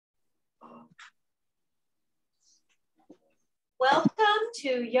Welcome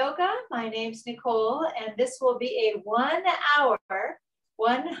to yoga. My name's Nicole, and this will be a 1 hour,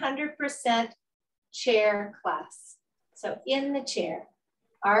 100% chair class. So in the chair.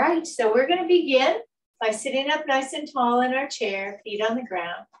 All right, so we're going to begin by sitting up nice and tall in our chair, feet on the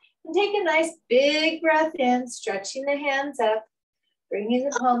ground, and take a nice big breath in, stretching the hands up, bringing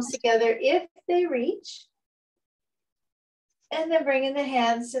the palms together if they reach, and then bringing the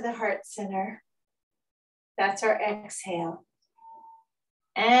hands to the heart center. That's our exhale.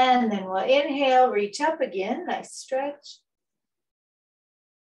 And then we'll inhale, reach up again, nice stretch.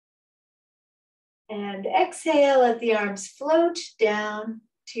 And exhale, let the arms float down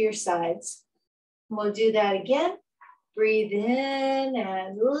to your sides. We'll do that again. Breathe in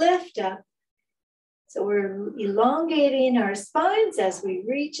and lift up. So we're elongating our spines as we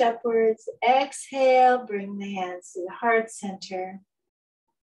reach upwards. Exhale, bring the hands to the heart center.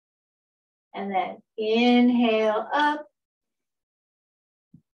 And then inhale up.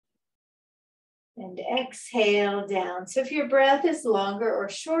 And exhale down. So if your breath is longer or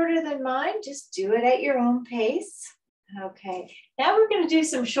shorter than mine, just do it at your own pace. Okay, now we're going to do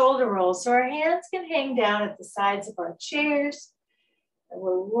some shoulder rolls. So our hands can hang down at the sides of our chairs. And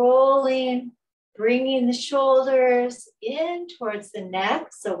we're rolling, bringing the shoulders in towards the neck.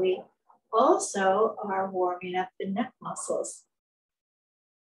 So we also are warming up the neck muscles.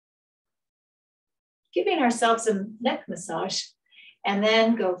 Giving ourselves a neck massage. And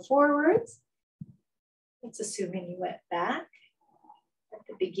then go forwards. It's assuming you went back at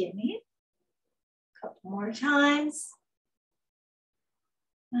the beginning. A couple more times.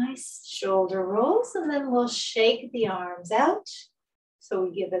 Nice shoulder rolls, and then we'll shake the arms out. So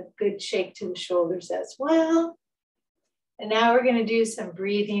we give a good shake to the shoulders as well. And now we're going to do some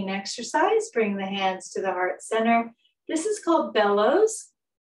breathing exercise. Bring the hands to the heart center. This is called bellows.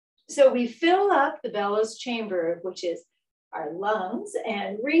 So we fill up the bellows chamber, which is our lungs,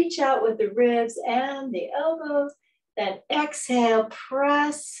 and reach out with the ribs and the elbows. Then exhale,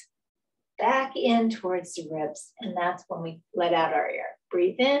 press back in towards the ribs. And that's when we let out our air.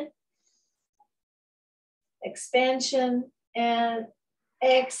 Breathe in, expansion, and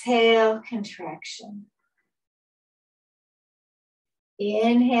exhale, contraction.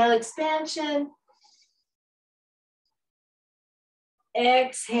 Inhale, expansion.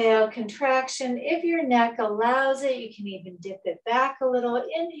 Exhale, contraction. If your neck allows it, you can even dip it back a little.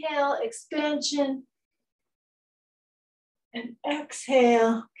 Inhale, expansion. And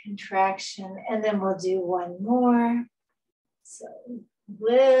exhale, contraction. And then we'll do one more. So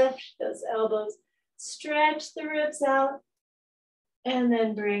lift those elbows, stretch the ribs out, and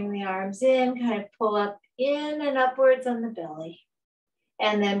then bring the arms in, kind of pull up in and upwards on the belly.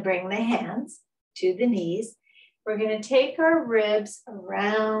 And then bring the hands to the knees. We're going to take our ribs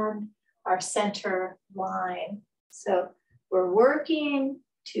around our center line. So we're working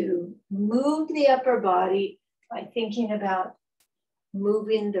to move the upper body by thinking about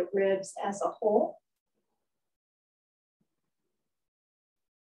moving the ribs as a whole.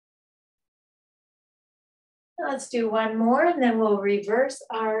 Let's do one more, and then we'll reverse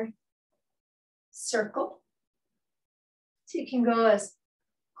our circle. So you can go as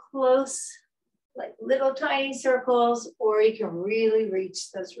close, like little tiny circles, or you can really reach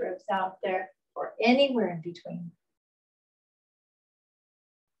those ribs out there or anywhere in between.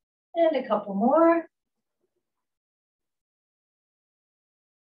 And a couple more.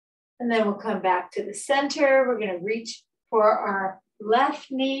 And then we'll come back to the center. We're going to reach for our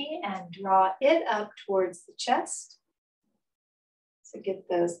left knee and draw it up towards the chest. So get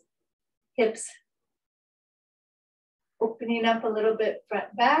those hips opening up a little bit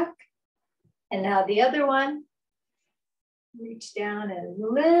front back. And now the other one, reach down and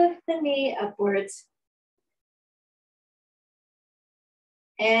lift the knee upwards.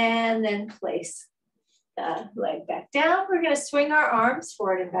 And then place the leg back down. We're going to swing our arms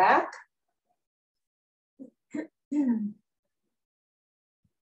forward and back.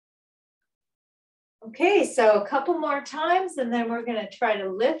 Okay, so a couple more times, and then we're going to try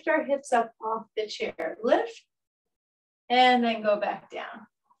to lift our hips up off the chair. Lift, and then go back down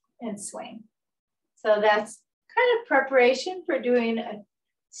and swing. So that's kind of preparation for doing a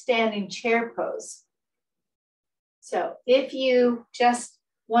standing chair pose. So if you just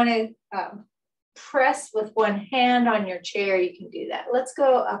want to press with one hand on your chair, you can do that. Let's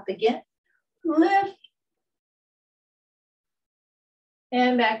go up again. Lift.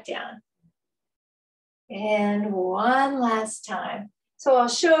 And back down. And one last time. So I'll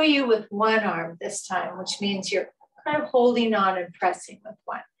show you with one arm this time, which means you're kind of holding on and pressing with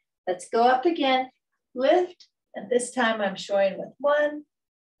one. Let's go up again. Lift. And this time I'm showing with one.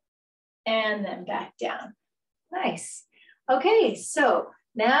 And then back down. Nice. Okay, so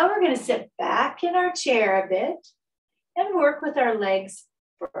now we're going to sit back in our chair a bit and work with our legs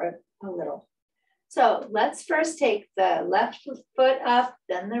for a little. So let's first take the left foot up,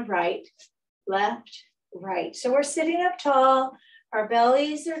 then the right, left, right. So we're sitting up tall. Our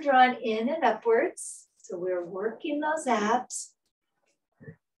bellies are drawn in and upwards. So we're working those abs.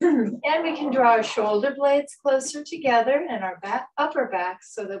 And we can draw our shoulder blades closer together and our upper back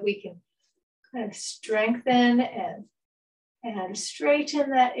so that we can kind of strengthen and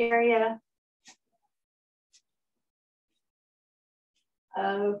straighten that area.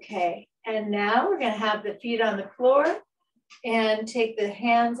 Okay, and now we're going to have the feet on the floor and take the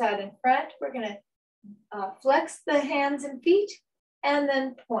hands out in front. We're going to flex the hands and feet and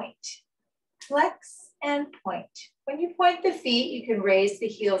then point. Flex and point. When you point the feet, you can raise the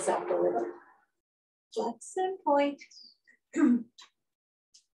heels up a little. Flex and point.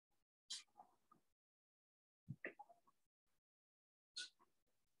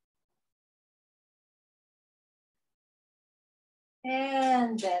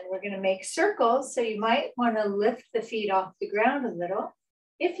 And then we're going to make circles. So you might want to lift the feet off the ground a little,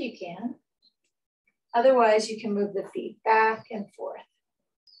 if you can. Otherwise, you can move the feet back and forth.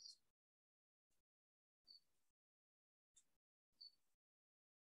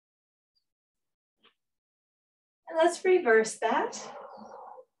 And let's reverse that.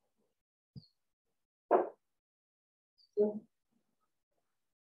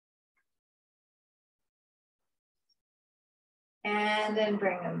 And then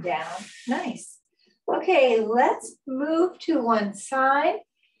bring them down. Nice. Okay, let's move to one side.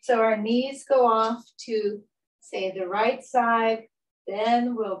 So our knees go off to, say, the right side.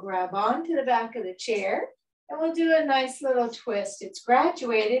 Then we'll grab onto the back of the chair and we'll do a nice little twist. It's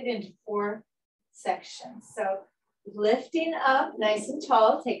graduated into 4 sections. So lifting up nice and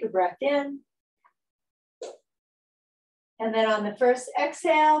tall, take a breath in. And then on the first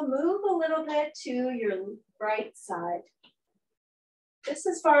exhale, move a little bit to your right side. Just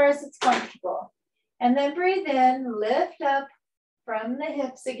as far as it's comfortable. And then breathe in, lift up from the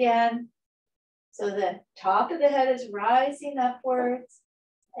hips again. So the top of the head is rising upwards.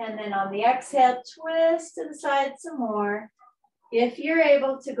 And then on the exhale, twist to the side some more. If you're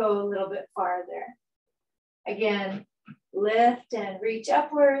able to go a little bit farther. Again, lift and reach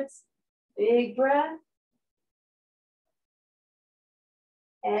upwards. Big breath.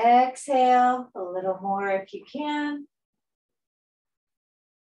 Exhale a little more if you can.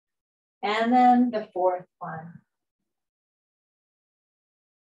 And then the 4th one.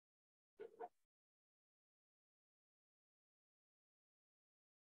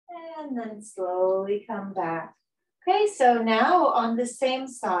 And then slowly come back. Okay, so now on the same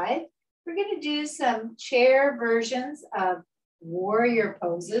side, we're going to do some chair versions of warrior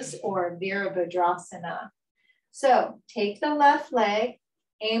poses or Virabhadrasana. So take the left leg,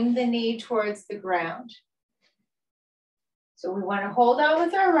 aim the knee towards the ground. So we want to hold on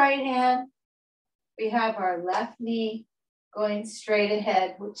with our right hand. We have our left knee going straight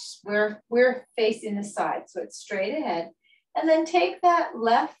ahead, which we're facing the side, so it's straight ahead. And then take that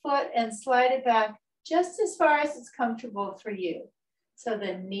left foot and slide it back just as far as it's comfortable for you. So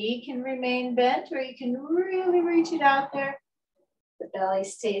the knee can remain bent or you can really reach it out there. The belly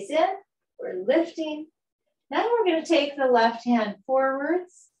stays in, we're lifting. Now we're going to take the left hand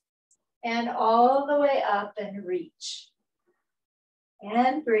forwards and all the way up and reach.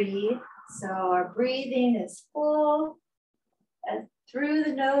 And breathe. So our breathing is full and through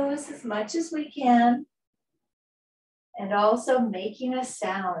the nose as much as we can. And also making a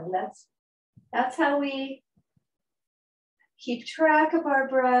sound. That's how we keep track of our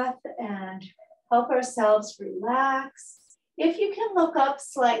breath and help ourselves relax. If you can look up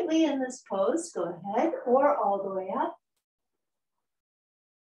slightly in this pose, go ahead, or all the way up.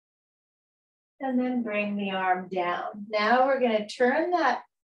 And then bring the arm down. Now we're going to turn that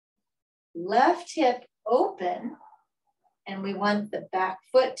left hip open, and we want the back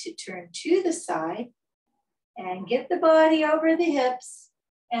foot to turn to the side and get the body over the hips.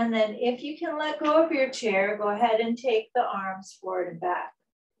 And then if you can let go of your chair, go ahead and take the arms forward and back.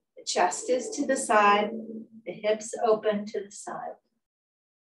 The chest is to the side, the hips open to the side.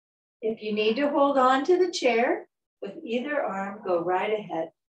 If you need to hold on to the chair with either arm, go right ahead.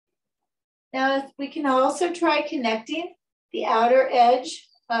 Now we can also try connecting the outer edge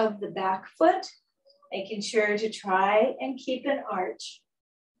of the back foot, making sure to try and keep an arch.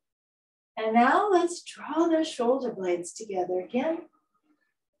 And now let's draw the shoulder blades together again,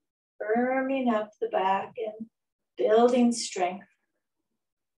 firming up the back and building strength.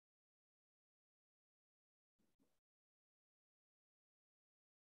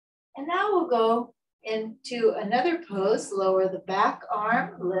 And now we'll go into another pose. Lower the back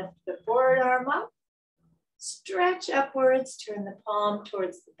arm, lift the forward arm up, stretch upwards, turn the palm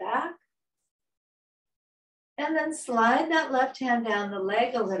towards the back, and then slide that left hand down the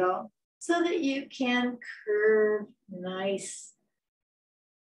leg a little so that you can curve nice.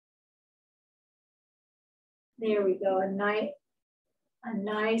 There we go, a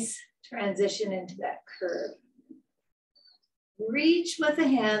nice transition into that curve. Reach with the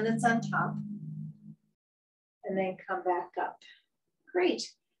hand that's on top and then come back up.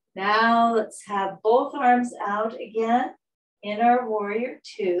 Great. Now let's have both arms out again in our warrior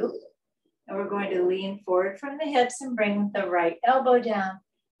two. And we're going to lean forward from the hips and bring the right elbow down.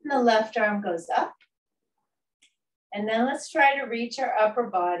 And the left arm goes up. And then let's try to reach our upper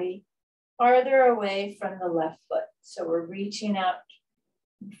body farther away from the left foot. So we're reaching out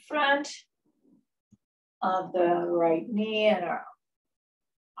in front of the right knee, and our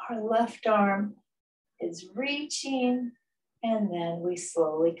left arm is reaching, and then we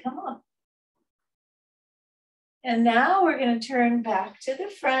slowly come up. And now we're going to turn back to the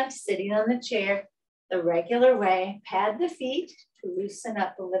front, sitting on the chair the regular way. Pad the feet to loosen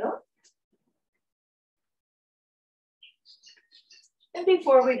up a little. And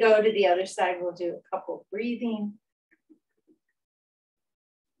before we go to the other side, we'll do a couple breathing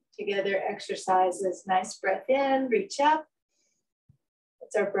together exercises. Nice breath in, reach up.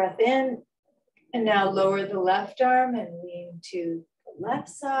 That's our breath in. And now lower the left arm and lean to the left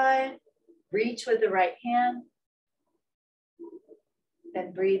side. Reach with the right hand.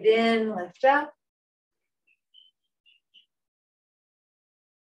 Then breathe in, lift up.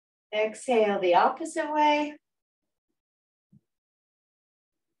 Exhale the opposite way.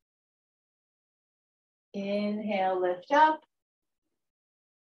 Inhale, lift up.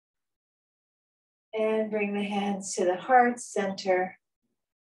 And bring the hands to the heart center.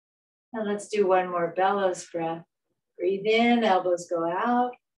 Now let's do one more bellows breath. Breathe in, elbows go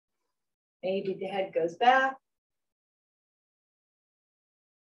out. Maybe the head goes back.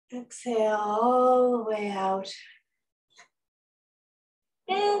 Exhale all the way out.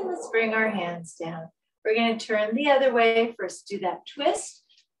 And let's bring our hands down. We're going to turn the other way. First, do that twist.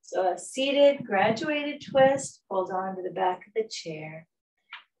 So a seated, graduated twist. Hold on to the back of the chair.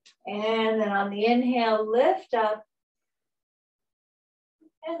 And then on the inhale, lift up.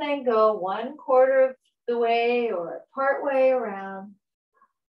 And then go 1/4 of the way or part way around.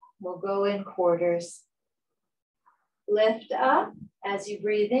 We'll go in quarters. Lift up as you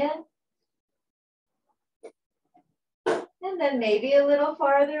breathe in. And then maybe a little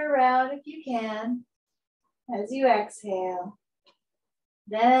farther around if you can as you exhale.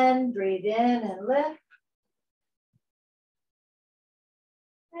 Then breathe in and lift.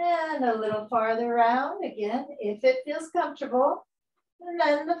 And a little farther around again if it feels comfortable. And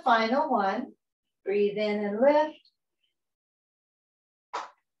then the final one. Breathe in and lift.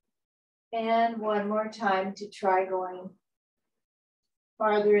 And one more time to try going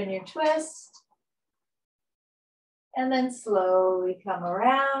farther in your twist. And then slowly come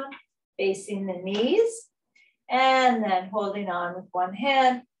around, facing the knees. And then holding on with one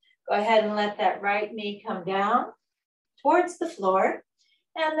hand. Go ahead and let that right knee come down towards the floor.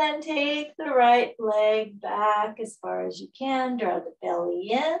 And then take the right leg back as far as you can. Draw the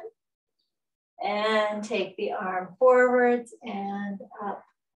belly in. And take the arm forwards and up.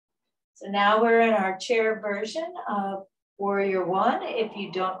 So now we're in our chair version of Warrior One. If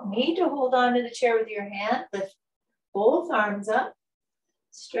you don't need to hold on to the chair with your hand, lift both arms up.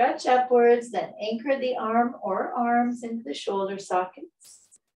 Stretch upwards, then anchor the arm or arms into the shoulder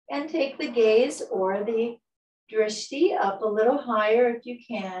sockets. And take the gaze or the drishti up a little higher if you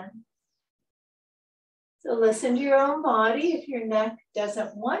can. So listen to your own body. If your neck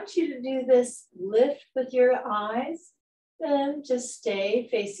doesn't want you to do this, lift with your eyes, then just stay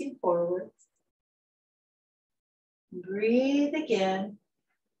facing forwards. Breathe again.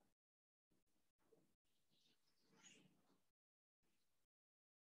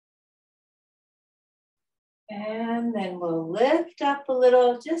 And then we'll lift up a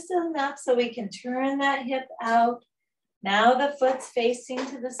little, just enough so we can turn that hip out. Now the foot's facing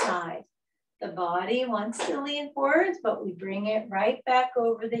to the side. The body wants to lean forwards, but we bring it right back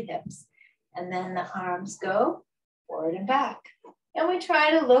over the hips. And then the arms go forward and back. And we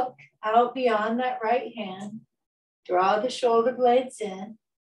try to look out beyond that right hand. Draw the shoulder blades in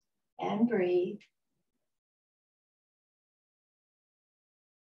and breathe.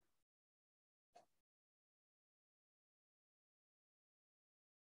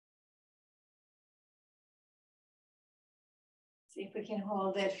 See if we can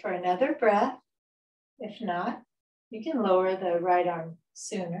hold it for another breath. If not, you can lower the right arm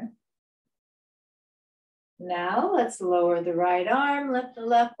sooner. Now let's lower the right arm, lift the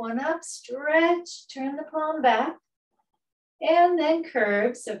left one up, stretch, turn the palm back, and then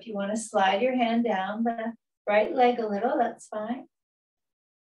curve. So if you want to slide your hand down the right leg a little, that's fine.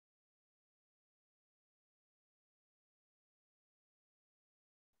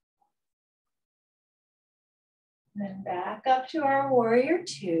 Then back up to our warrior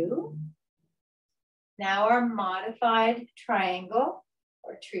two. Now our modified triangle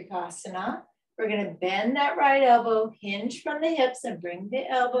or trikonasana. We're going to bend that right elbow, hinge from the hips and bring the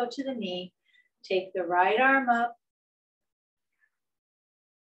elbow to the knee. Take the right arm up.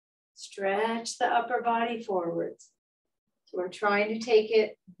 Stretch the upper body forwards. So we're trying to take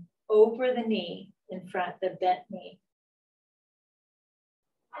it over the knee in front, the bent knee.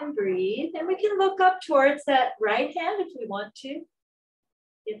 And breathe. And we can look up towards that right hand if we want to,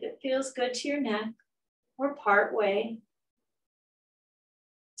 if it feels good to your neck, or part way.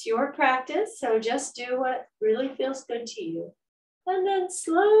 It's your practice, so just do what really feels good to you. And then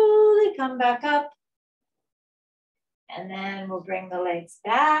slowly come back up. And then we'll bring the legs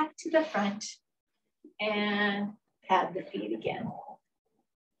back to the front and pad the feet again.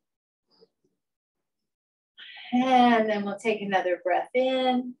 And then we'll take another breath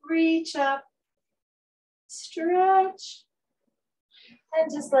in, reach up, stretch,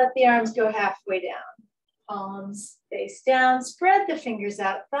 and just let the arms go halfway down. Palms face down, spread the fingers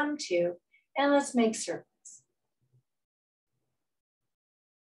out, thumb two, and let's make circles.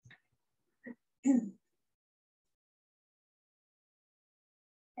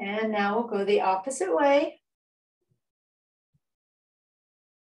 And now we'll go the opposite way.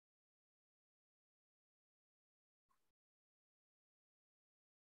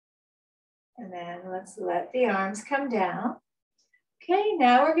 And then let's let the arms come down. Okay,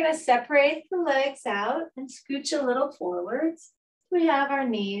 now we're going to separate the legs out and scooch a little forwards. We have our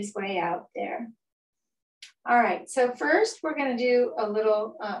knees way out there. All right, so first we're going to do a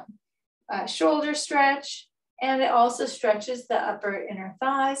little shoulder stretch, and it also stretches the upper inner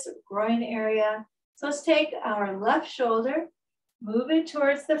thighs or groin area. So let's take our left shoulder, move it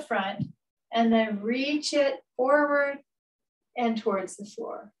towards the front, and then reach it forward and towards the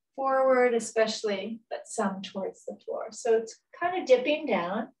floor. Forward especially, but some towards the floor. So it's kind of dipping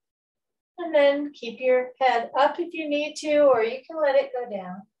down. And then keep your head up if you need to, or you can let it go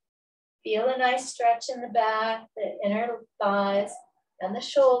down. Feel a nice stretch in the back, the inner thighs, and the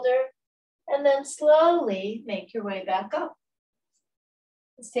shoulder. And then slowly make your way back up.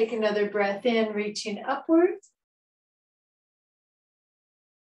 Let's take another breath in, reaching upwards.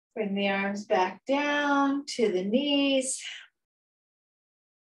 Bring the arms back down to the knees.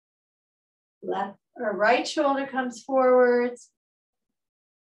 Left or right shoulder comes forwards.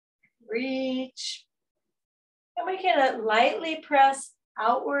 Reach. And we can lightly press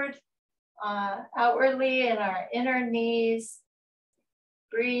outwardly in our inner knees.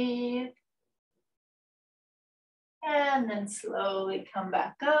 Breathe. And then slowly come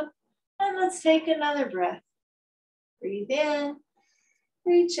back up. And let's take another breath. Breathe in,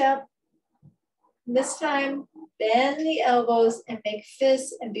 reach up. This time, bend the elbows and make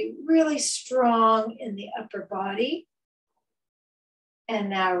fists and be really strong in the upper body. And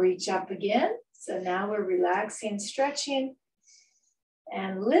now reach up again. So now we're relaxing, stretching,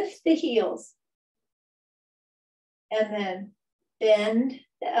 and lift the heels. And then bend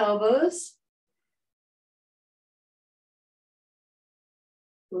the elbows.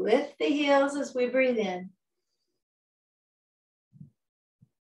 Lift the heels as we breathe in.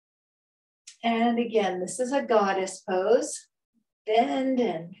 And again, this is a goddess pose. Bend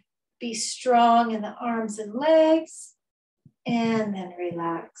and be strong in the arms and legs. And then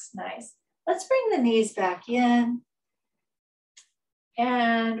relax. Nice. Let's bring the knees back in.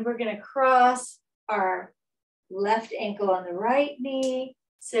 And we're going to cross our left ankle on the right knee.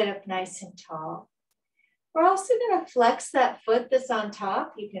 Sit up nice and tall. We're also going to flex that foot that's on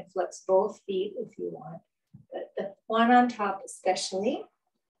top. You can flex both feet if you want, but the one on top especially.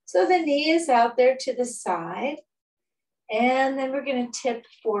 So the knee is out there to the side, and then we're going to tip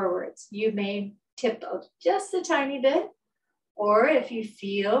forwards. You may tip just a tiny bit, or if you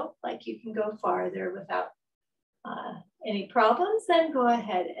feel like you can go farther without any problems, then go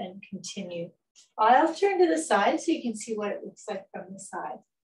ahead and continue. I'll turn to the side so you can see what it looks like from the side.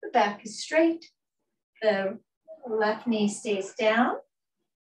 The back is straight. The left knee stays down,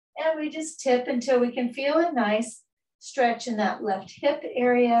 and we just tip until we can feel a nice stretch in that left hip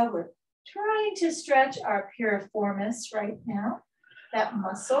area. We're trying to stretch our piriformis right now, that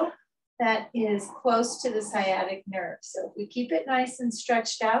muscle that is close to the sciatic nerve. So if we keep it nice and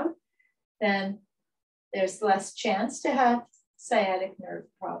stretched out, then there's less chance to have sciatic nerve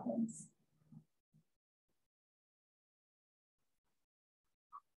problems.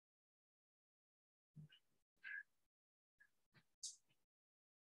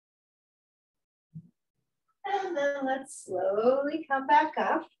 And then let's slowly come back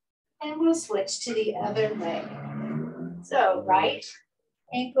up and we'll switch to the other leg. So right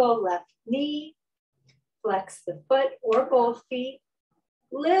ankle, left knee, flex the foot or both feet,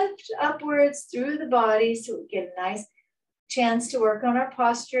 lift upwards through the body so we get a nice chance to work on our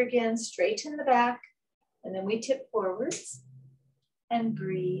posture again, straighten the back, and then we tip forwards and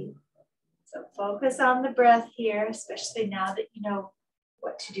breathe. So focus on the breath here, especially now that you know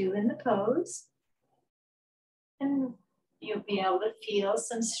what to do in the pose. And you'll be able to feel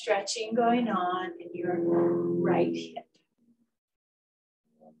some stretching going on in your right hip.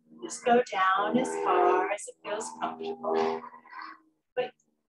 Just go down as far as it feels comfortable, but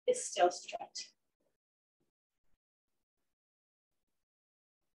it's still stretching.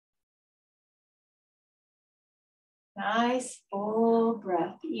 Nice full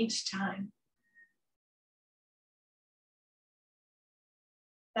breath each time.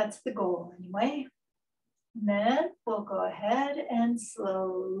 That's the goal anyway. And then we'll go ahead and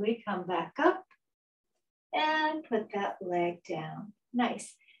slowly come back up and put that leg down.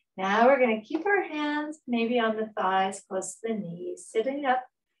 Nice. Now we're going to keep our hands maybe on the thighs, close to the knees, sitting up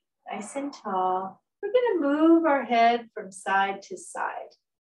nice and tall. We're going to move our head from side to side.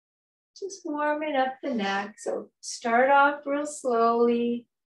 Just warming up the neck. So start off real slowly.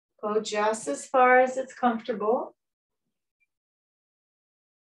 Go just as far as it's comfortable.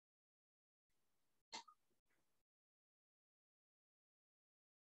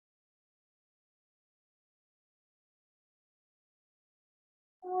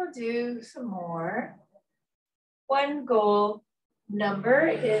 We'll do some more. One goal number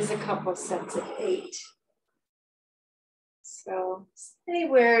is a couple sets of 8. So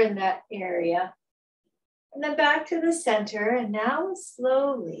anywhere in that area. And then back to the center. And now we'll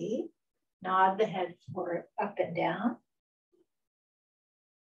slowly nod the head forward, up and down.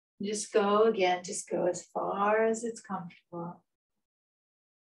 Just go again, just go as far as it's comfortable.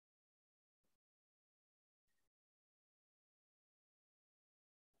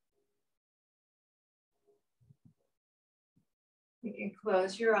 You can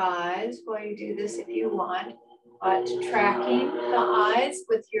close your eyes while you do this if you want, but tracking the eyes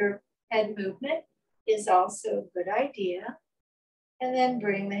with your head movement is also a good idea. And then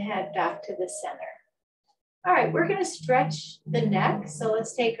bring the head back to the center. All right, we're going to stretch the neck. So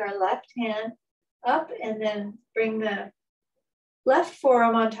let's take our left hand up and then bring the left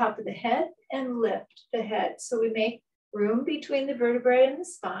forearm on top of the head and lift the head. So we make room between the vertebrae and the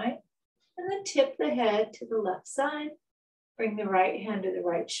spine, and then tip the head to the left side. Bring the right hand to the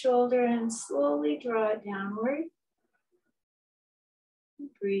right shoulder and slowly draw it downward.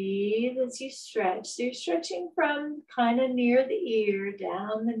 Breathe as you stretch. So you're stretching from kind of near the ear,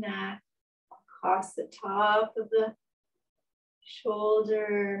 down the neck, across the top of the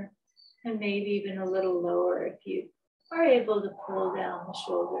shoulder, and maybe even a little lower if you are able to pull down the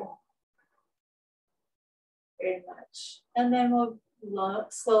shoulder. Very much. And then we'll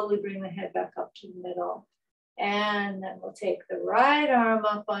slowly bring the head back up to the middle. And then we'll take the right arm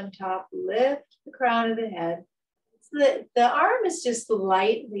up on top, lift the crown of the head. So the arm is just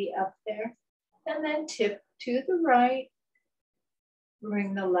lightly up there. And then tip to the right.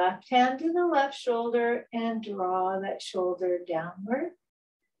 Bring the left hand to the left shoulder and draw that shoulder downward.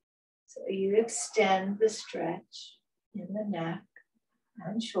 So you extend the stretch in the neck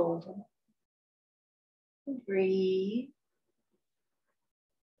and shoulder. And breathe.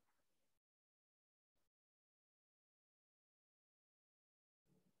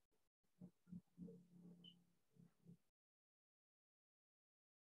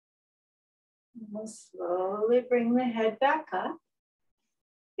 And we'll slowly bring the head back up.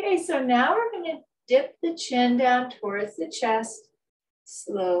 Okay, so now we're going to dip the chin down towards the chest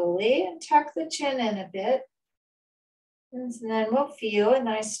slowly and tuck the chin in a bit. And then we'll feel a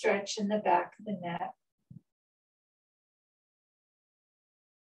nice stretch in the back of the neck.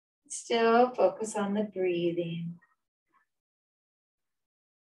 Still focus on the breathing.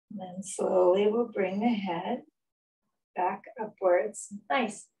 And then slowly we'll bring the head back upwards.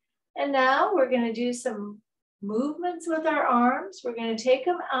 Nice. And now we're going to do some movements with our arms. We're going to take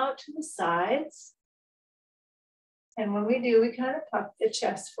them out to the sides. And when we do, we kind of puff the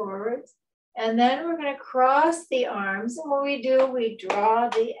chest forwards. And then we're going to cross the arms. And when we do, we draw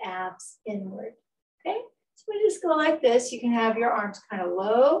the abs inward. Okay? So we just go like this. You can have your arms kind of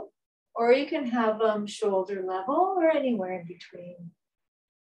low, or you can have them shoulder level, or anywhere in between.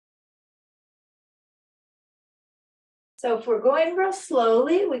 So if we're going real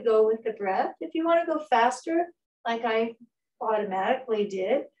slowly, we go with the breath. If you want to go faster, like I automatically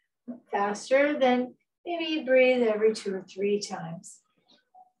did, faster, then maybe you breathe every 2 or 3 times.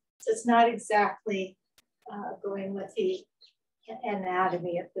 So it's not exactly going with the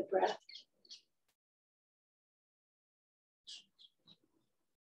anatomy of the breath.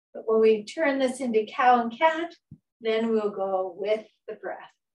 But when we turn this into cow and cat, then we'll go with the breath.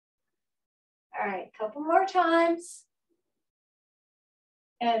 All right, a couple more times.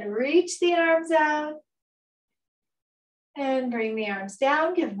 And reach the arms out. And bring the arms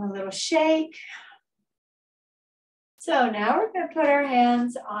down, give them a little shake. So now we're going to put our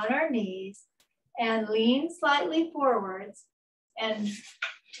hands on our knees and lean slightly forwards and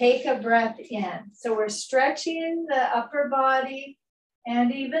take a breath in. So we're stretching the upper body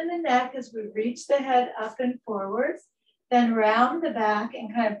and even the neck as we reach the head up and forwards. Then round the back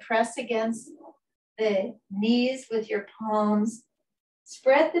and kind of press against the knees with your palms.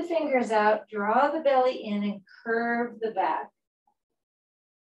 Spread the fingers out, draw the belly in and curve the back.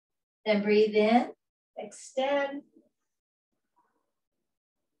 Then breathe in, extend.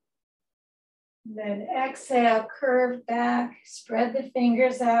 Then exhale, curve back, spread the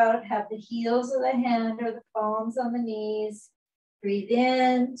fingers out, have the heels of the hand or the palms on the knees. Breathe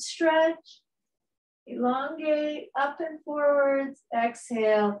in, stretch, elongate, up and forwards.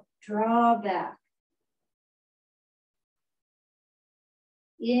 Exhale, draw back.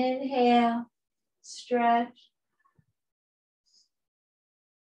 Inhale, stretch.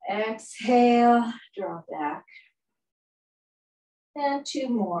 Exhale, draw back. And two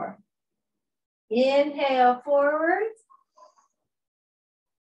more. Inhale, forward.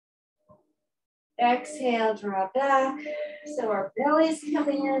 Exhale, draw back. So our bellies come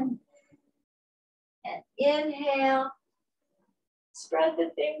in. And inhale. Spread the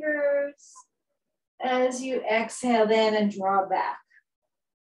fingers as you exhale then and draw back.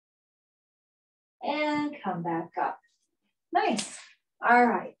 And come back up. Nice. All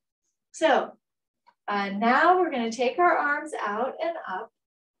right. So now we're going to take our arms out and up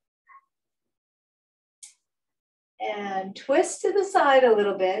and twist to the side a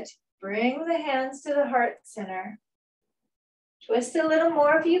little bit. Bring the hands to the heart center. Twist a little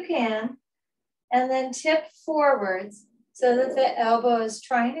more if you can. And then tip forwards so that the elbow is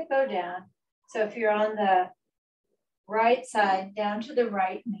trying to go down. So if you're on the right side, down to the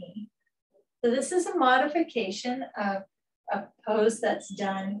right knee. So this is a modification of a pose that's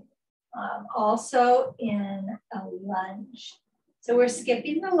done also in a lunge. So we're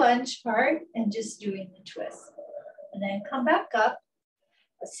skipping the lunge part and just doing the twist. And then come back up.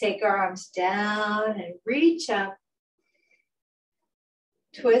 Let's take our arms down and reach up.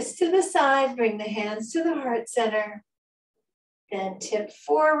 Twist to the side, bring the hands to the heart center. Then tip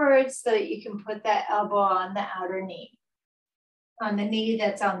forward so that you can put that elbow on the outer knee. On the knee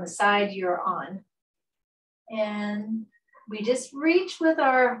that's on the side you're on. And we just reach with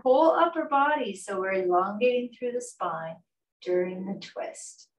our whole upper body, so we're elongating through the spine during the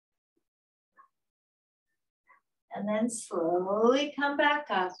twist. And then slowly come back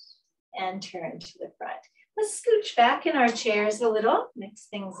up and turn to the front. Let's scooch back in our chairs a little, mix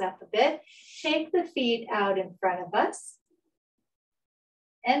things up a bit. Take the feet out in front of us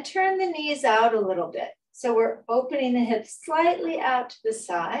and turn the knees out a little bit. So we're opening the hips slightly out to the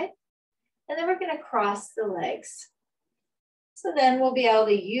side, and then we're going to cross the legs. So then we'll be able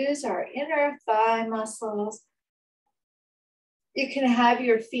to use our inner thigh muscles. You can have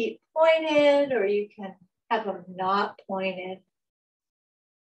your feet pointed, or you can have them not pointed.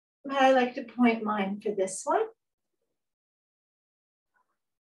 I like to point mine for this one.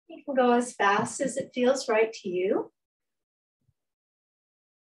 You can go as fast as it feels right to you.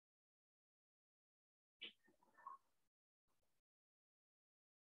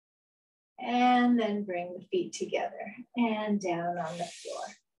 And then bring the feet together and down on the floor.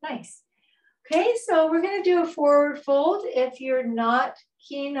 Nice. Okay, so we're going to do a forward fold. If you're not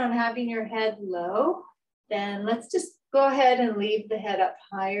keen on having your head low, then let's just go ahead and leave the head up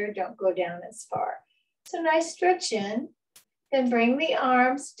higher. Don't go down as far. So nice stretch in. Then bring the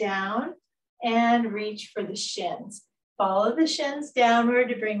arms down and reach for the shins. Follow the shins downward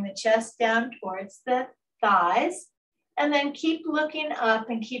to bring the chest down towards the thighs. And then keep looking up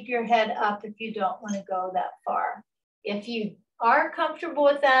and keep your head up if you don't want to go that far. If you are comfortable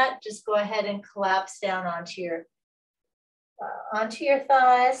with that, just go ahead and collapse down onto your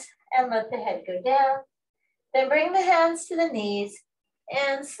thighs and let the head go down. Then bring the hands to the knees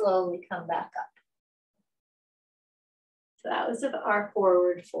and slowly come back up. So that was our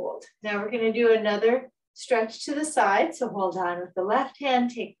forward fold. Now we're going to do another stretch to the side. So hold on with the left hand,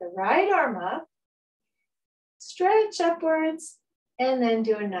 take the right arm up. Stretch upwards, and then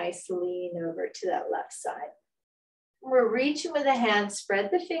do a nice lean over to that left side. We're reaching with the hand, spread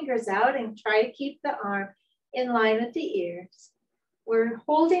the fingers out and try to keep the arm in line with the ears. We're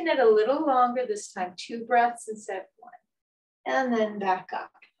holding it a little longer this time, 2 breaths instead of 1. And then back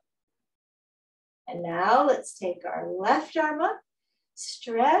up. And now let's take our left arm up,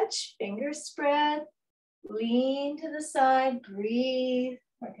 stretch, fingers spread, lean to the side, breathe.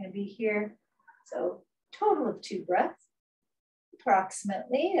 We're going to be here. So total of 2 breaths,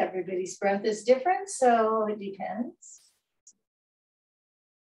 approximately. Everybody's breath is different, so it depends.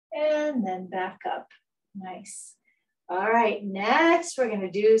 And then back up. Nice. All right, next we're going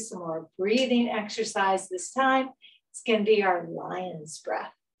to do some more breathing exercise this time. It's going to be our lion's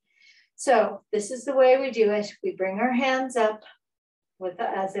breath. So this is the way we do it. We bring our hands up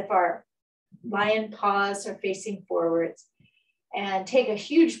as if our lion paws are facing forwards, and take a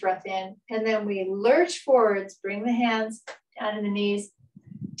huge breath in, and then we lurch forwards, bring the hands down to the knees,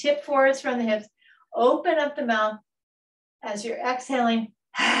 tip forwards from the hips, open up the mouth as you're exhaling.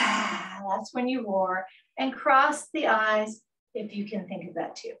 That's when you roar, and cross the eyes if you can think of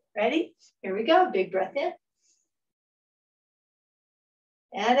that too. Ready? Here we go. Big breath in.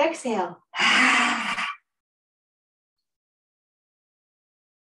 And exhale.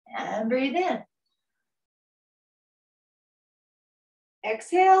 And breathe in.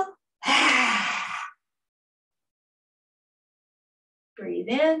 Exhale. Breathe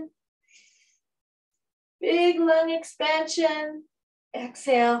in. Big lung expansion.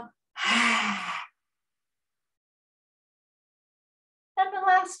 Exhale. And the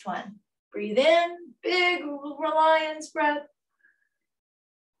last one. Breathe in. Big lion's breath.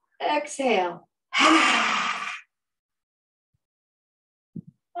 Exhale.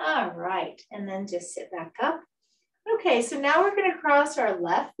 All right, and then just sit back up. Okay, so now we're going to cross our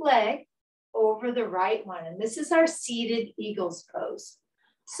left leg over the right one, and this is our seated eagle's pose.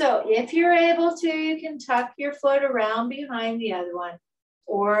 So if you're able to, you can tuck your foot around behind the other one,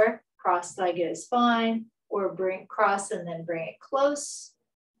 or cross-legged is fine, or bring cross and then bring it close.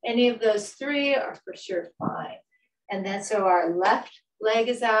 Any of those 3 are for sure fine. And then so our left leg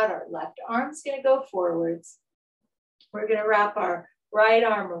is out, our left arm's going to go forwards. We're going to wrap our right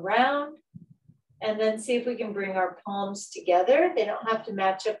arm around and then see if we can bring our palms together. They don't have to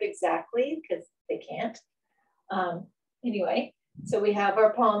match up exactly because they can't. Anyway, so we have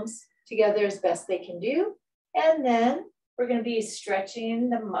our palms together as best they can do. And then we're going to be stretching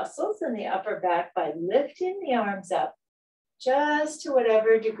the muscles in the upper back by lifting the arms up just to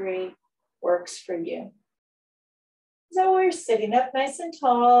whatever degree works for you. So we're sitting up nice and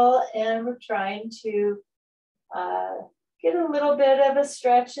tall, and we're trying to get a little bit of a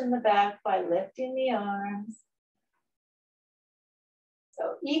stretch in the back by lifting the arms.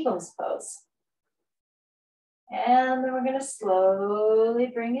 So eagle's pose. And then we're going to slowly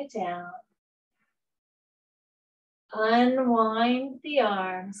bring it down. Unwind the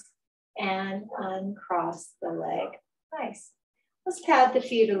arms and uncross the leg. Nice. Let's pat the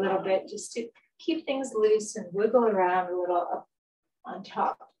feet a little bit just to keep things loose and wiggle around a little up on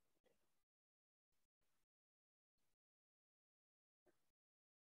top.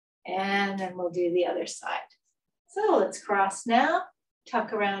 And then we'll do the other side. So let's cross now.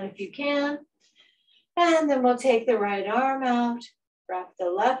 Tuck around if you can. And then we'll take the right arm out, wrap the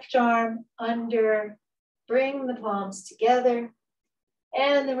left arm under, bring the palms together,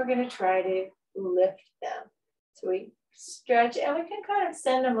 and then we're going to try to lift them. So we stretch, and we can kind of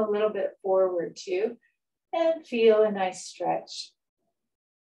send them a little bit forward too, and feel a nice stretch.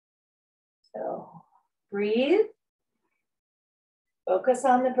 So breathe. Focus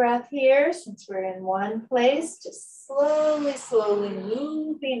on the breath here since we're in one place. Just slowly, slowly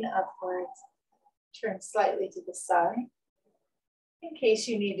moving upwards. Turn slightly to the side in case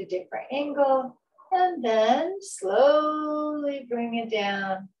you need a different angle. And then slowly bring it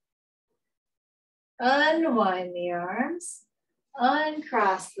down. Unwind the arms.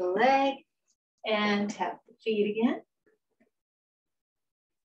 Uncross the leg. And tap the feet again.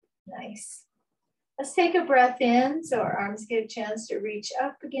 Nice. Let's take a breath in so our arms get a chance to reach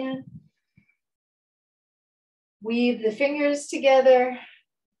up again. Weave the fingers together.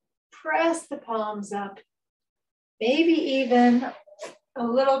 Press the palms up. Maybe even a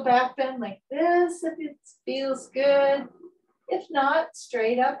little back bend like this if it feels good. If not,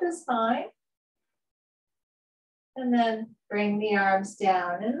 straight up is fine. And then bring the arms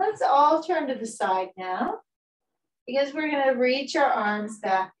down. And let's all turn to the side now, because we're going to reach our arms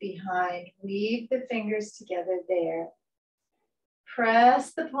back behind. Weave the fingers together there.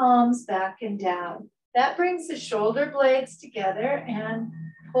 Press the palms back and down. That brings the shoulder blades together and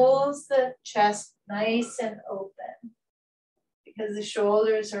pulls the chest nice and open because the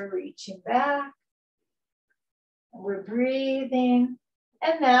shoulders are reaching back. And we're breathing.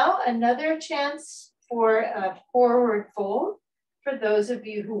 And now another chance for a forward fold. for those of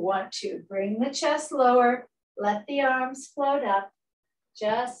you who want to. Bring the chest lower, let the arms float up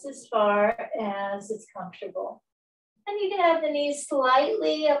just as far as it's comfortable. And you can have the knees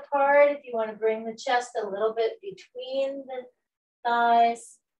slightly apart if you want to bring the chest a little bit between the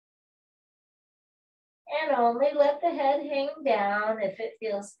thighs. And only let the head hang down if it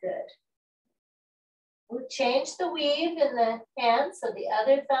feels good. We'll change the weave in the hands so the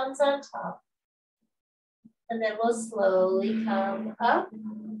other thumb's on top. And then we'll slowly come up.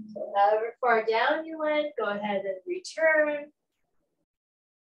 So however far down you went, go ahead and return.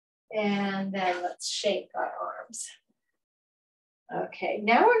 And then let's shake our arms. Okay,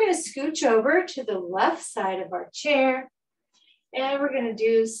 now we're going to scooch over to the left side of our chair. And we're going to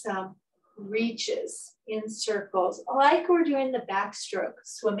do some reaches in circles, like we're doing the backstroke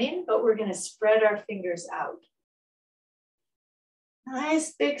swimming, but we're going to spread our fingers out.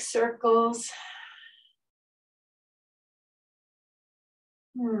 Nice big circles.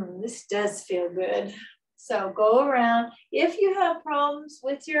 This does feel good. So go around. If you have problems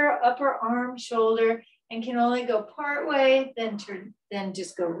with your upper arm, shoulder, and can only go part way, then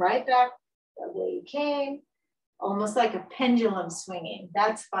just go right back the way you came, almost like a pendulum swinging.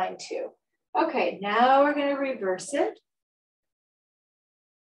 That's fine too. Okay, now we're going to reverse it.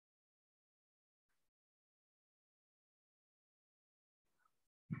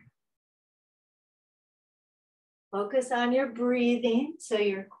 Focus on your breathing, so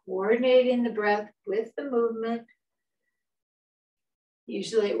you're coordinating the breath with the movement.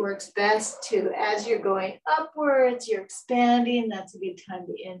 Usually it works best to, as you're going upwards, you're expanding, that's a good time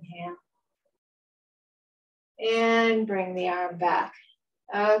to inhale. And bring the arm back.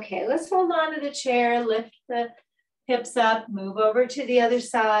 Okay, let's hold on to the chair, lift the hips up, move over to the other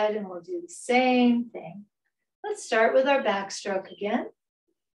side, and we'll do the same thing. Let's start with our backstroke again.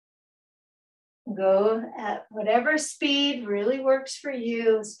 Go at whatever speed really works for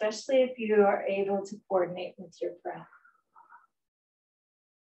you, especially if you are able to coordinate with your breath.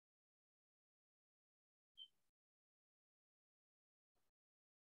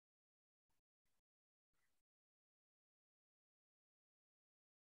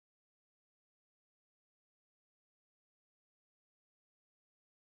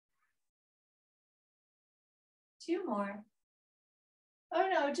 Two more. Oh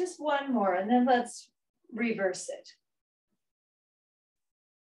no, just one more, and then let's reverse it.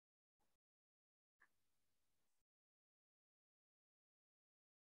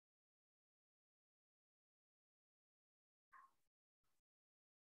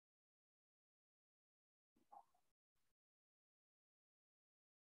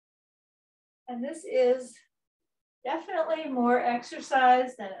 And this is definitely more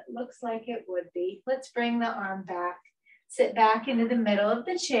exercise than it looks like it would be. Let's bring the arm back. Sit back into the middle of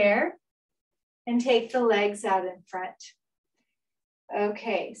the chair and take the legs out in front.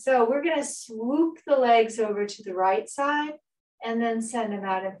 Okay, so we're going to swoop the legs over to the right side and then send them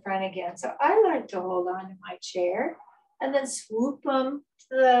out in front again. So I like to hold on to my chair and then swoop them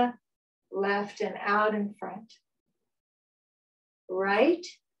to the left and out in front. Right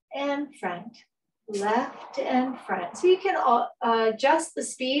and front, left and front. So you can adjust the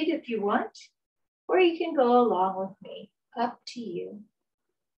speed if you want, or you can go along with me. Up to you.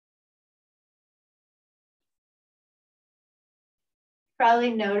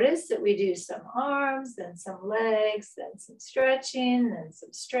 Probably notice that we do some arms, then some legs, then some stretching, then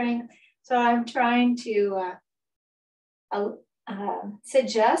some strength. So I'm trying to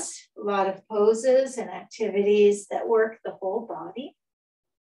suggest a lot of poses and activities that work the whole body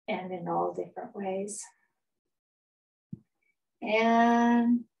and in all different ways.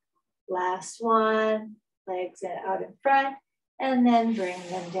 And last one. Legs out in front, and then bring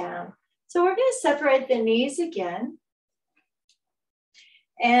them down. So we're going to separate the knees again.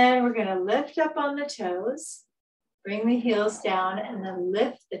 And we're going to lift up on the toes, bring the heels down, and then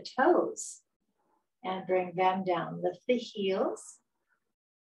lift the toes and bring them down. Lift the heels,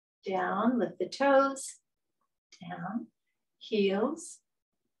 down, lift the toes, down, heels,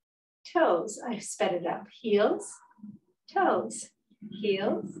 toes. I sped it up. Heels, toes,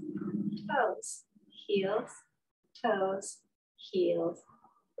 heels, toes. Heels, toes, heels.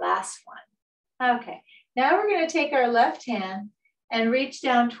 Last one. Okay, now we're going to take our left hand and reach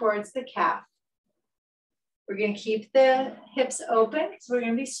down towards the calf. We're going to keep the hips open because we're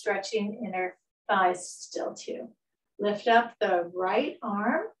going to be stretching inner thighs still too. Lift up the right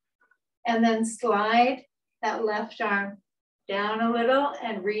arm and then slide that left arm down a little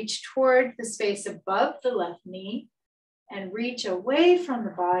and reach toward the space above the left knee. And reach away from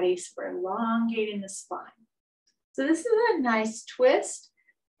the body, so we're elongating the spine. So this is a nice twist,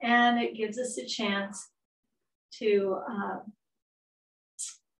 and it gives us a chance to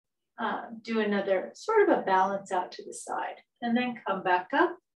do another sort of a balance out to the side and then come back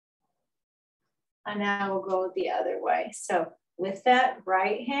up. And now we'll go the other way. So with that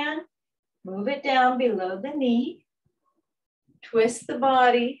right hand, move it down below the knee, twist the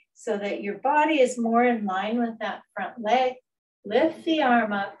body so that your body is more in line with that front leg. Lift the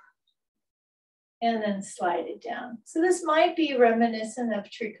arm up and then slide it down. So this might be reminiscent of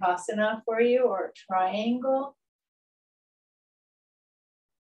Trikonasana for you, or triangle.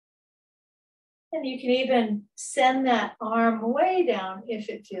 And you can even send that arm way down if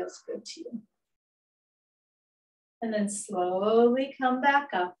it feels good to you. And then slowly come back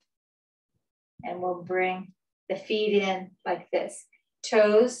up. And we'll bring the feet in like this.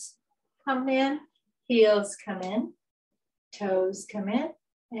 Toes come in, heels come in, toes come in,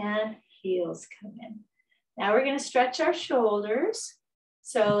 and heels come in. Now we're going to stretch our shoulders.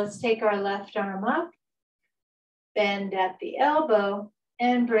 So let's take our left arm up, bend at the elbow,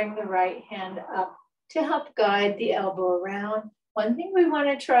 and bring the right hand up to help guide the elbow around. One thing we want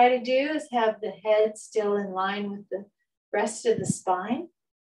to try to do is have the head still in line with the rest of the spine.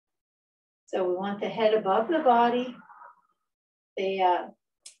 So we want the head above the body. The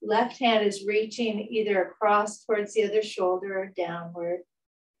left hand is reaching either across towards the other shoulder or downward,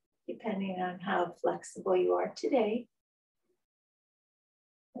 depending on how flexible you are today.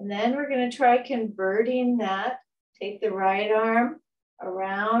 And then we're going to try converting that. Take the right arm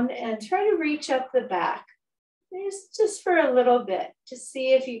around and try to reach up the back. Just for a little bit, to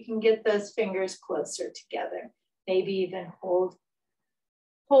see if you can get those fingers closer together. Maybe even hold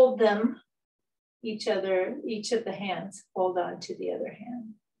them, each of the hands, hold on to the other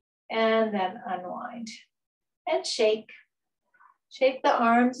hand. And then unwind and shake. Shake the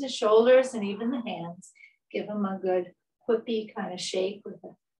arms and shoulders and even the hands. Give them a good whippy kind of shake with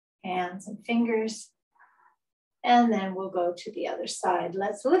the hands and fingers. And then we'll go to the other side.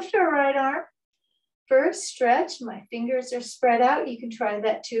 Let's lift our right arm. First, stretch. My fingers are spread out. You can try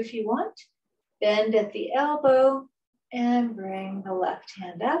that too if you want. Bend at the elbow and bring the left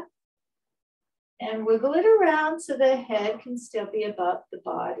hand up. And wiggle it around so the head can still be above the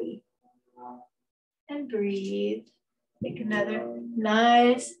body. And breathe. Take another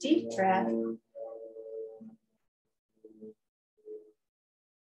nice deep breath.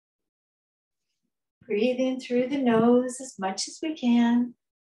 Breathing through the nose as much as we can.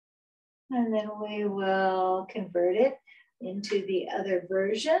 And then we will convert it into the other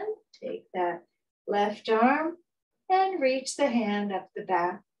version. Take that left arm and reach the hand up the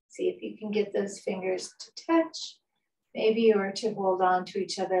back. See if you can get those fingers to touch, maybe, or to hold on to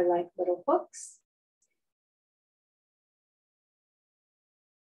each other like little hooks.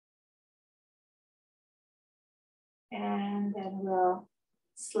 And then we'll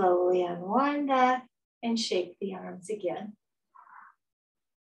slowly unwind that and shake the arms again.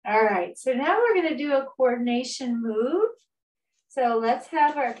 All right, so now we're going to do a coordination move. So let's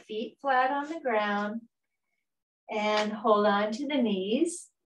have our feet flat on the ground and hold on to the knees.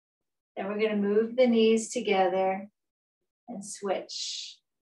 Then we're going to move the knees together and switch.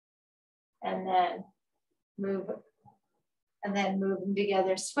 And then move them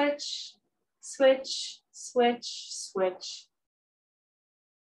together. Switch, switch, switch, switch.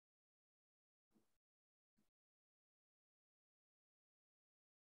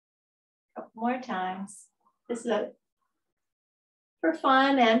 Couple more times. This is for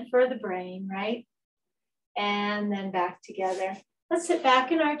fun and for the brain, right? And then back together. Let's sit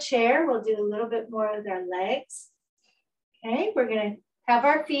back in our chair. We'll do a little bit more with our legs. Okay, we're going to have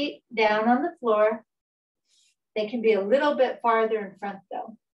our feet down on the floor. They can be a little bit farther in front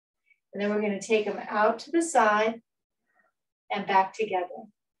though. And then we're going to take them out to the side and back together.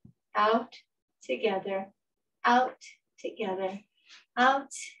 Out, together, out, together,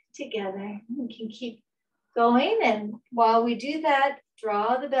 out, together. We can keep going, and while we do that,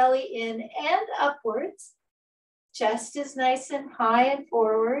 draw the belly in and upwards. Chest is nice and high and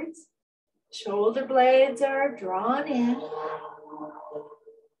forwards. Shoulder blades are drawn in.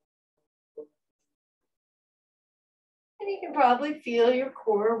 And you can probably feel your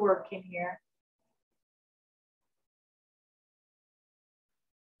core working here.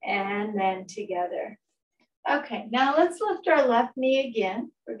 And then together. Okay, now let's lift our left knee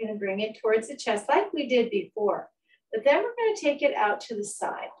again. We're going to bring it towards the chest like we did before, but then we're going to take it out to the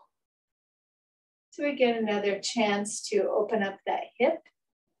side. So we get another chance to open up that hip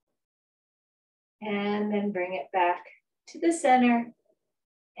and then bring it back to the center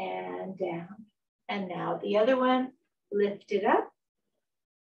and down. And now the other one, lift it up,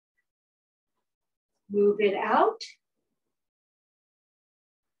 move it out.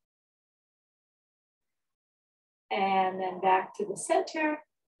 And then back to the center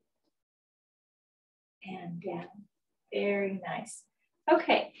and down. Very nice.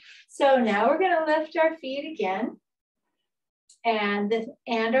 Okay, so now we're going to lift our feet again and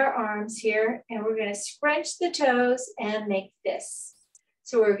our arms here, and we're going to scrunch the toes and make fists.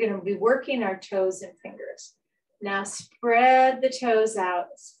 So we're going to be working our toes and fingers. Now spread the toes out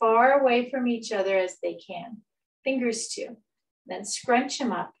as far away from each other as they can. Fingers too. Then scrunch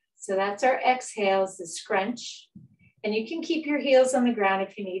them up. So that's our exhales, the scrunch. And you can keep your heels on the ground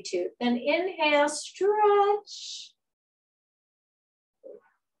if you need to. Then inhale, stretch.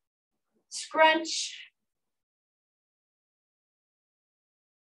 Scrunch.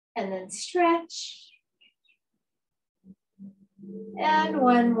 And then stretch. And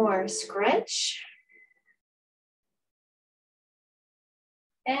one more, scrunch.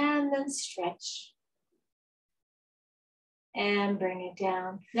 And then stretch. And bring it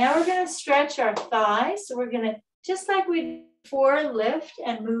down. Now we're going to stretch our thighs. So we're going to, just like we did before, lift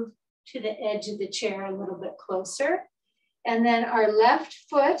and move to the edge of the chair a little bit closer. And then our left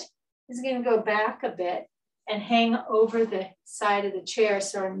foot is going to go back a bit and hang over the side of the chair.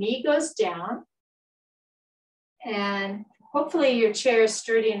 So our knee goes down. And hopefully your chair is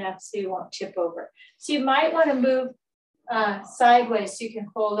sturdy enough so you won't tip over. So you might want to move sideways so you can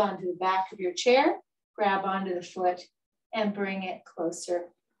hold onto the back of your chair, grab onto the foot, and bring it closer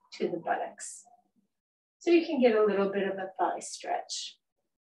to the buttocks. So you can get a little bit of a thigh stretch.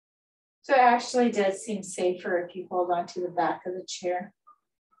 So it actually does seem safer if you hold onto the back of the chair.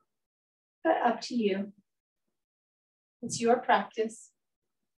 But up to you. It's your practice.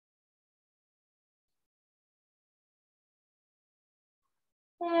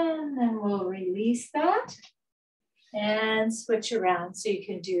 And then we'll release that and switch around so you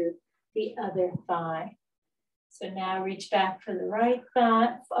can do the other thigh. So now reach back for the right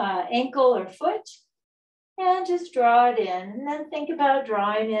thigh, ankle or foot, and just draw it in. And then think about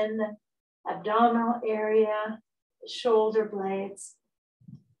drawing in the abdominal area, the shoulder blades,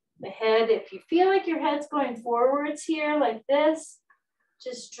 the head. If you feel like your head's going forwards here like this,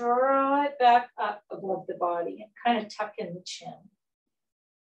 just draw it back up above the body and kind of tuck in the chin.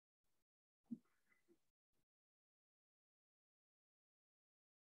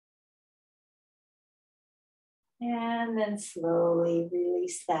 And then slowly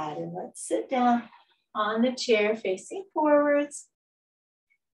release that. And let's sit down on the chair facing forwards.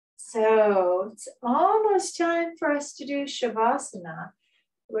 So it's almost time for us to do shavasana.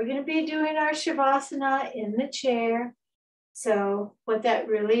 We're going to be doing our shavasana in the chair. So what that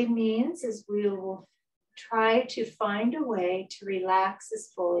really means is we will try to find a way to relax as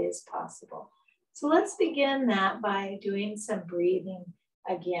fully as possible. So let's begin that by doing some breathing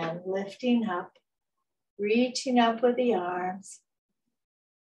again, lifting up. Reaching up with the arms.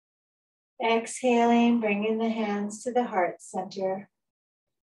 Exhaling, bringing the hands to the heart center.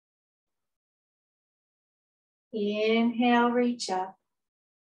 Inhale, reach up.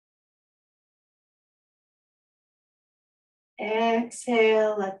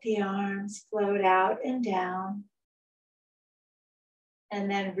 Exhale, let the arms float out and down.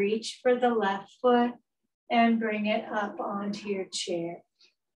 And then reach for the left foot and bring it up onto your chair.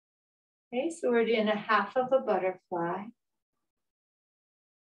 Okay, so we're doing a half of a butterfly.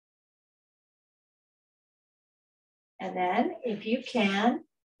 And then, if you can,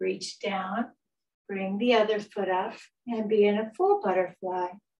 reach down, bring the other foot up, and be in a full butterfly.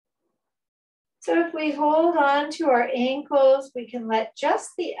 So if we hold on to our ankles, we can let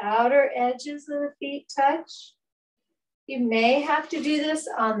just the outer edges of the feet touch. You may have to do this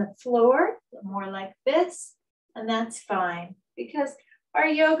on the floor, more like this, and that's fine, because our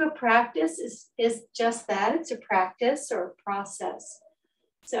yoga practice is just that. It's a practice or a process.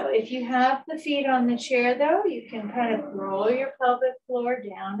 So if you have the feet on the chair, though, you can kind of roll your pelvic floor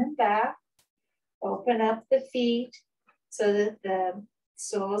down and back. Open up the feet so that the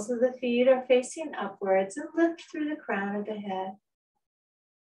soles of the feet are facing upwards and lift through the crown of the head.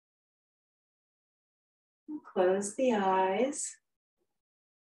 And close the eyes.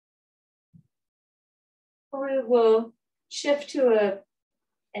 We will shift to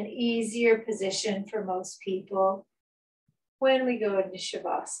an easier position for most people when we go into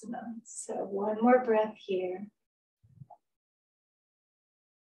shavasana. So one more breath here.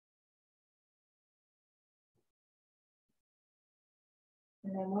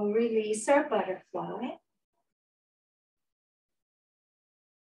 And then we'll release our butterfly.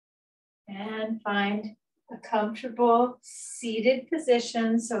 And find a comfortable seated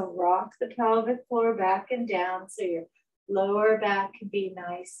position. So rock the pelvic floor back and down so your lower back can be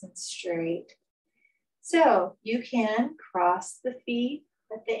nice and straight. So you can cross the feet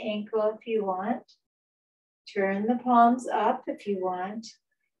at the ankle if you want. Turn the palms up if you want.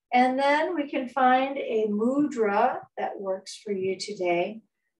 And then we can find a mudra that works for you today.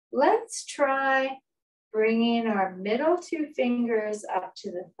 Let's try bringing our middle two fingers up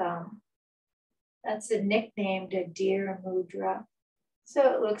to the thumb. That's a nicknamed a deer mudra.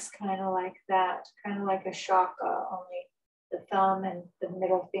 So it looks kind of like that, kind of like a shaka, only the thumb and the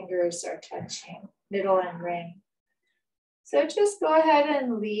middle fingers are touching, middle and ring. So just go ahead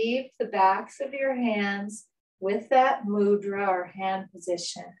and leave the backs of your hands with that mudra or hand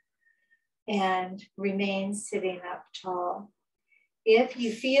position and remain sitting up tall. If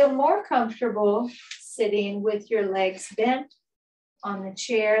you feel more comfortable sitting with your legs bent on the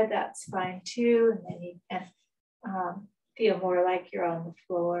chair, that's fine too. And then you can feel more like you're on the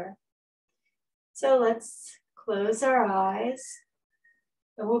floor. So let's close our eyes.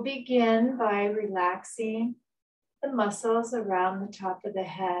 And we'll begin by relaxing the muscles around the top of the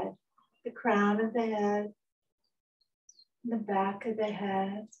head, the crown of the head, the back of the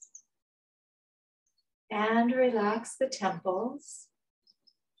head, and relax the temples.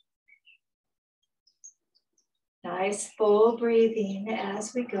 Nice full breathing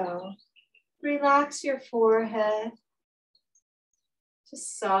as we go. Relax your forehead.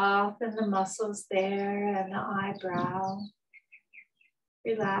 Just soften the muscles there and the eyebrow.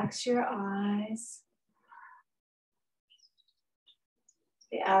 Relax your eyes.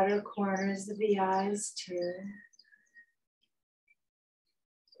 The outer corners of the eyes too.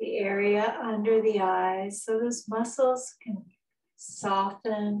 The area under the eyes so those muscles can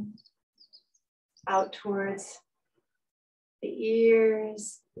soften out towards the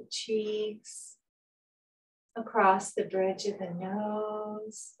ears, the cheeks, across the bridge of the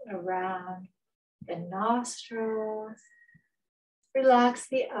nose, around the nostrils. Relax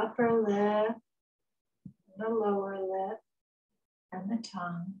the upper lip, the lower lip, and the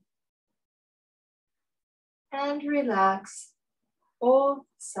tongue. And relax both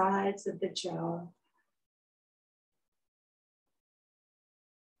sides of the jaw.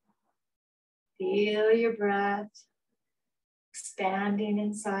 Feel your breath expanding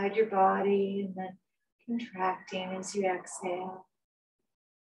inside your body and then contracting as you exhale.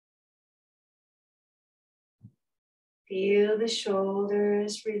 Feel the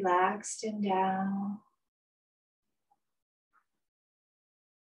shoulders relaxed and down.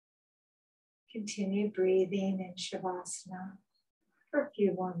 Continue breathing in shavasana for a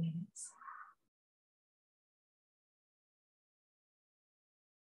few more minutes.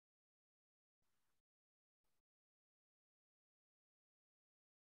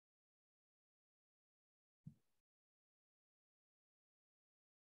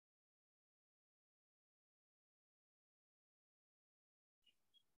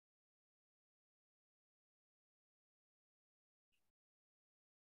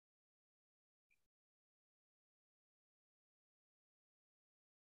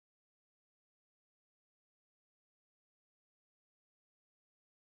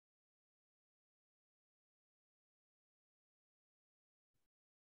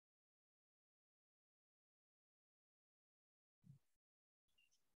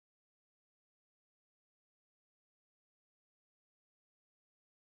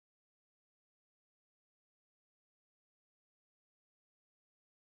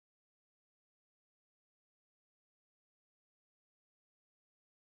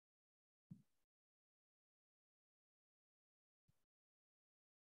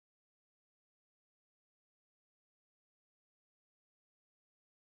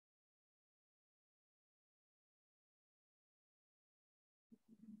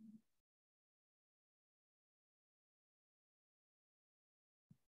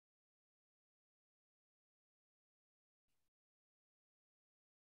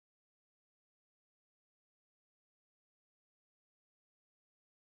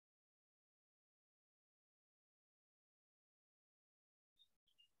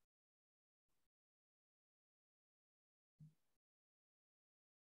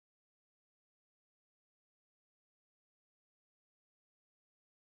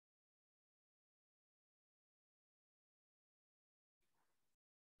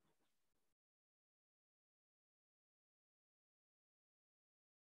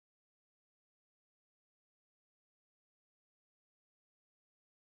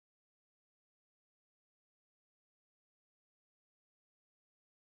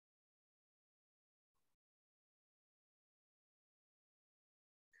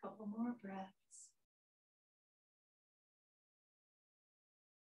 Couple more breaths.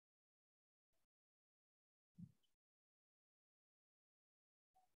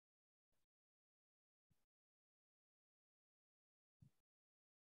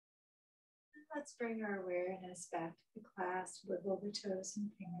 Let's bring our awareness back to the clasp, wiggle the toes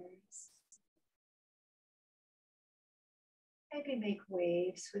and fingers. Maybe make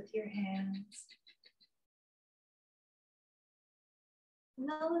waves with your hands.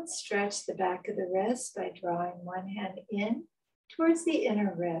 Now let's stretch the back of the wrist by drawing one hand in towards the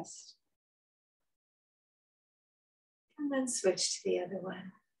inner wrist. And then switch to the other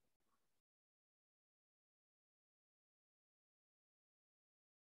one.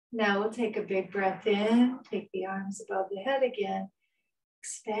 Now we'll take a big breath in, take the arms above the head again,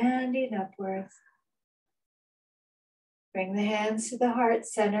 expanding upwards. Bring the hands to the heart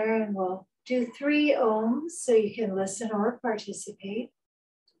center and we'll do 3 ohms so you can listen or participate.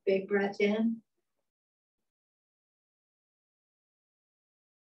 Big breath in.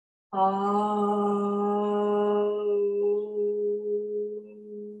 Om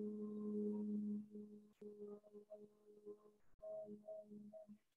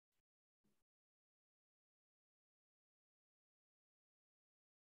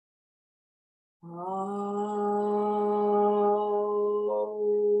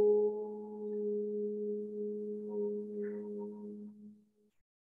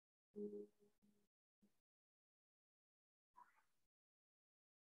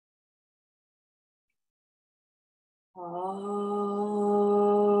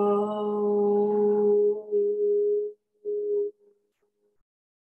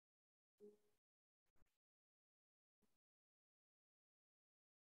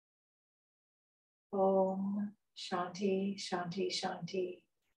Shanti, Shanti, Shanti.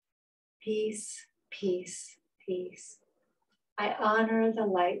 Peace, peace, peace. I honor the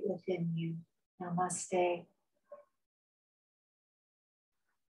light within you. Namaste.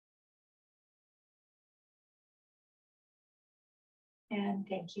 And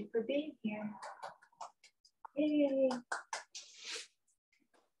thank you for being here. Yay.